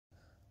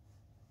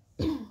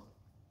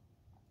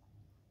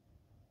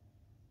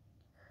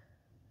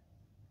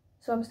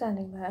So I'm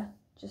standing there,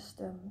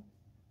 just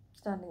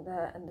standing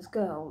there, and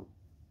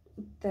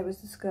there was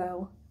this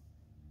girl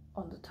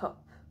on the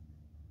top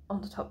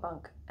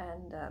bunk,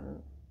 and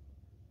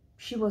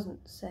she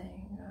wasn't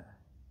saying,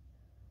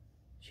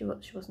 she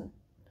wasn't,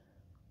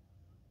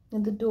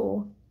 and the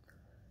door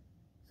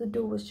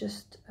was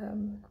just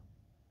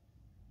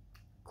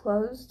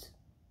closed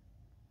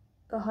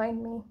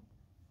behind me.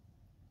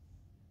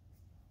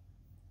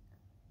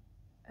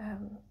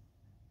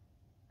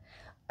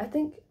 I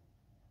think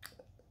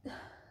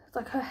it's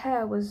like her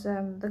hair was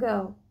the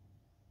girl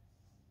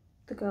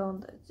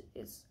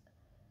it's,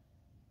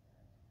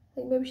 I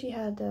think maybe she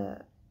had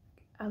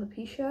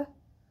alopecia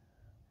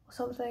or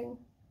something,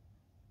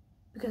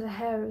 because her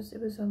hair was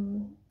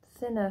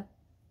thinner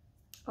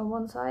on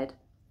one side.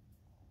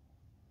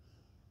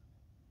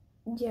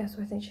 Yeah,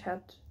 so I think she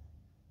had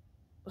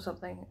or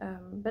something.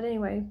 But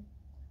anyway,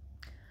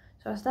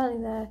 so I was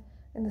standing there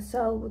in the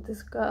cell with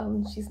this girl,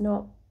 and she's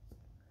not.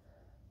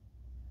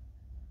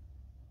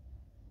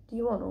 Do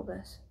you want all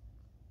this?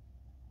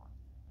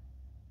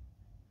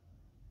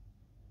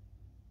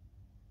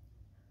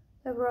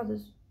 There were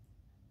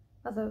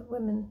other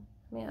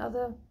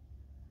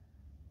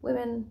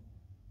women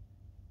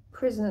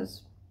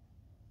prisoners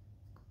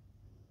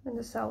in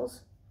the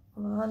cells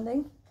on the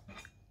landing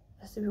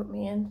as they brought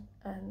me in,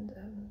 and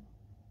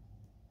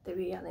they were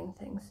yelling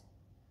things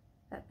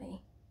at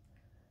me.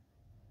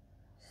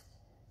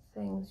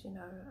 Things, you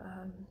know,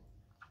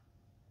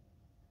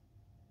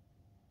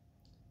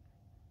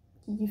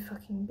 you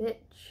fucking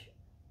bitch,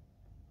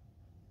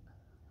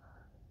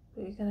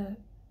 we're gonna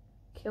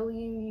kill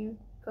you, you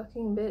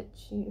fucking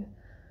bitch, you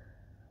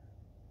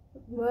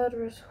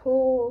murderous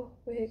whore,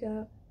 we're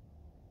gonna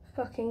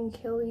fucking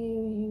kill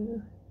you,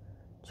 you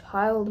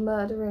child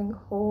murdering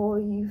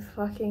whore, you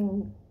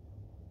fucking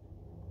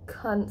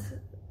cunt.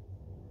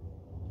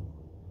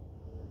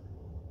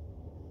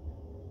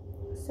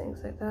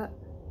 Things like that.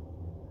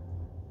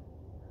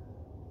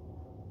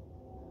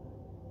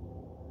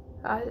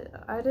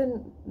 I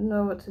didn't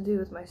know what to do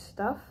with my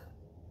stuff,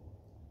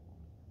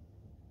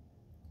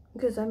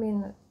 because I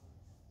mean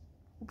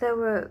there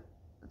were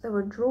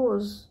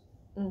drawers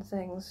and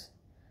things,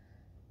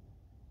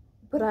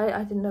 but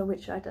I didn't know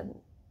which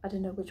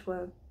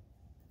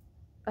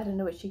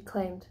she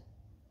claimed.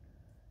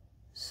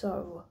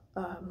 So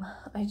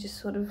I just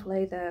sort of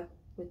lay there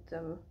with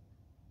them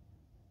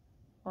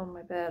on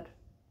my bed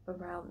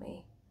around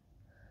me,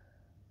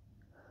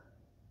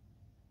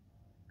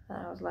 and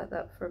I was like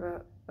that for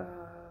about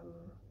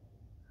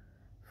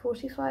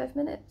 45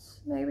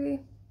 minutes maybe,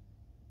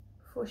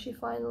 before she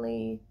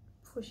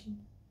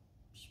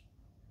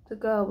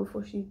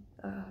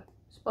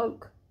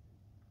spoke.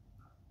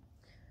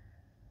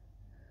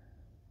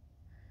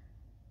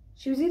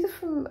 She was either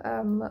from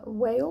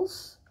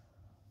Wales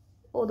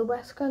or the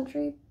West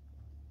Country,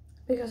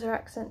 because her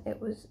accent,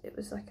 it was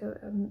like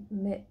a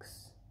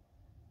mix.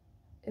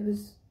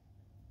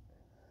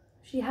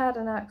 She had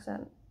an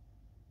accent,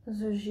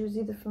 so she was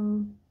either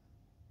from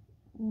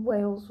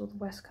Wales or the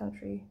West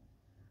Country.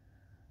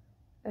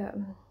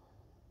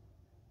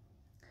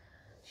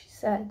 She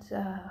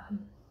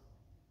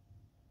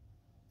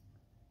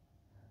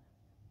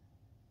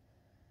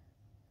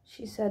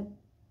said,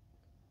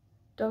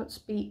 "Don't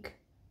speak,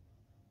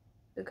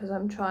 because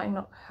I'm trying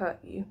not to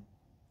hurt you.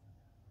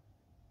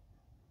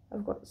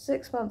 I've got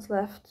 6 months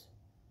left,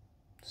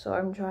 so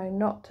I'm trying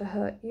not to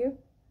hurt you.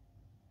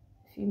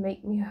 If you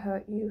make me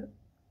hurt you,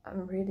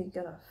 I'm really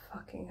gonna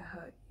fucking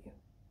hurt you."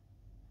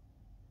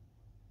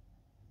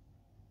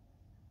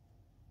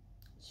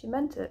 She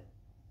meant it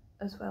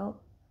as well.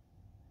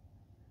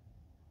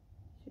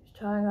 She was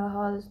trying her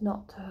hardest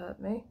not to hurt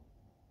me.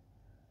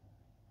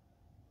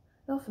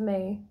 Not for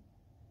me,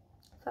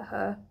 for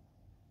her.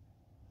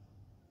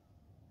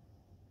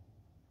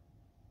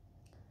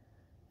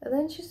 And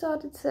then she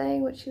started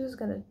saying what she was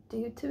gonna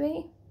do to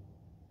me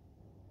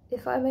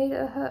if I made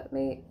her hurt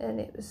me, and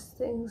it was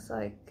things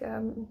like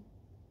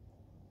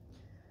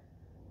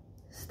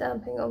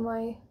stamping on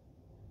my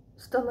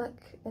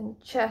stomach and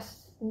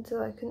chest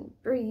until I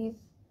couldn't breathe,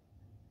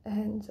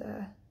 and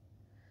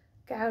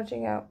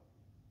gouging out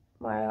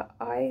my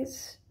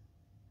eyes,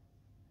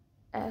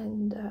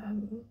 and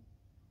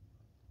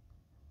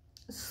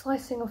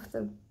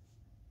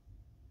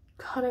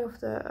cutting off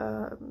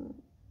the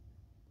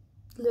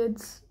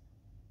lids,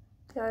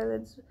 the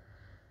eyelids,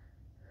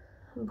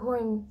 and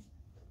pouring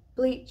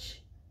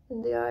bleach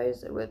in the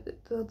eyes where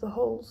the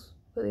holes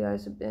where the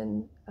eyes have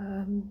been.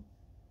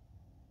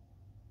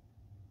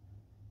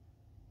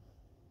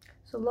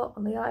 It's a lot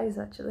on the eyes,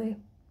 actually.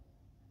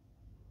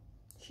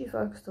 She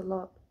focused a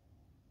lot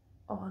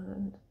on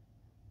and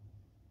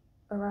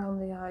around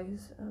the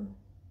eyes.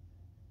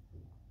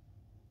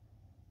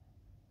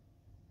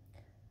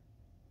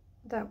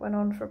 That went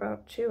on for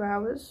about 2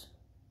 hours.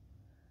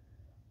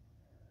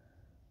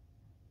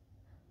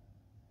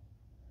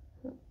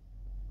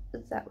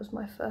 That was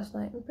my first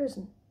night in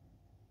prison.